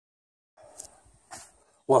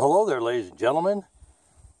Well, hello there, ladies and gentlemen.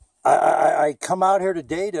 I come out here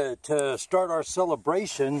today to start our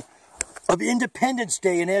celebration of Independence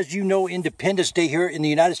Day. And as you know, Independence Day here in the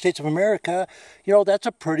United States of America, you know, that's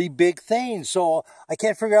a pretty big thing. So I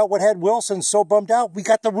can't figure out what had Wilson so bummed out. We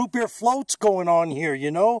got the root beer floats going on here, you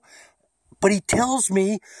know. But he tells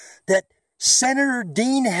me that Senator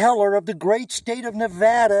Dean Heller of the great state of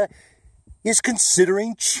Nevada is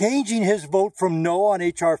considering changing his vote from no on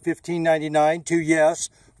H.R. 1599 to yes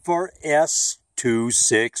for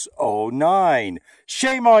S2609.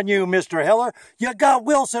 Shame on you, Mr. Heller. You got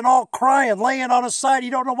Wilson all crying, laying on his side. He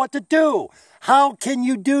don't know what to do. How can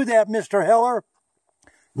you do that, Mr. Heller?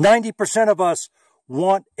 90% of us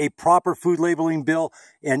want a proper food labeling bill,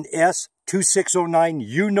 and S2609,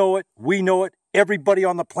 you know it, we know it, everybody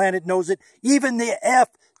on the planet knows it, even the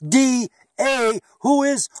FDA, who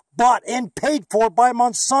is bought and paid for by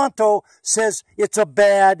Monsanto, says it's a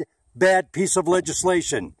bad piece of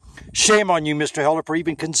legislation. Shame on you, Mr. Heller, for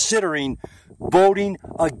even considering voting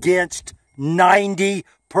against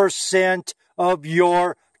 90% of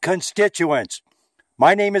your constituents.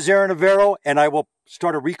 My name is Aaron Navarro, and I will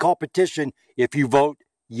start a recall petition if you vote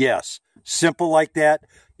yes. Simple like that.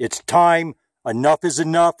 It's time. Enough is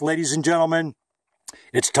enough, ladies and gentlemen.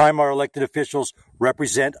 It's time our elected officials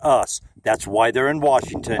represent us. That's why they're in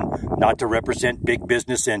Washington, not to represent big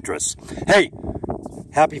business interests. Hey,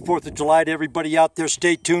 happy 4th of July to everybody out there.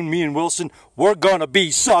 Stay tuned. Me and Wilson, we're going to be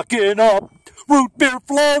sucking up root beer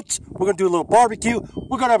floats. We're going to do a little barbecue.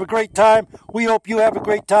 We're going to have a great time. We hope you have a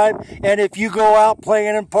great time. And if you go out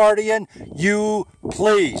playing and partying, you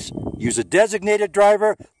please use a designated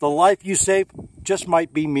driver. The life you save just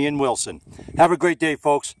might be me and Wilson. Have a great day,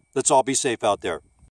 folks. Let's all be safe out there.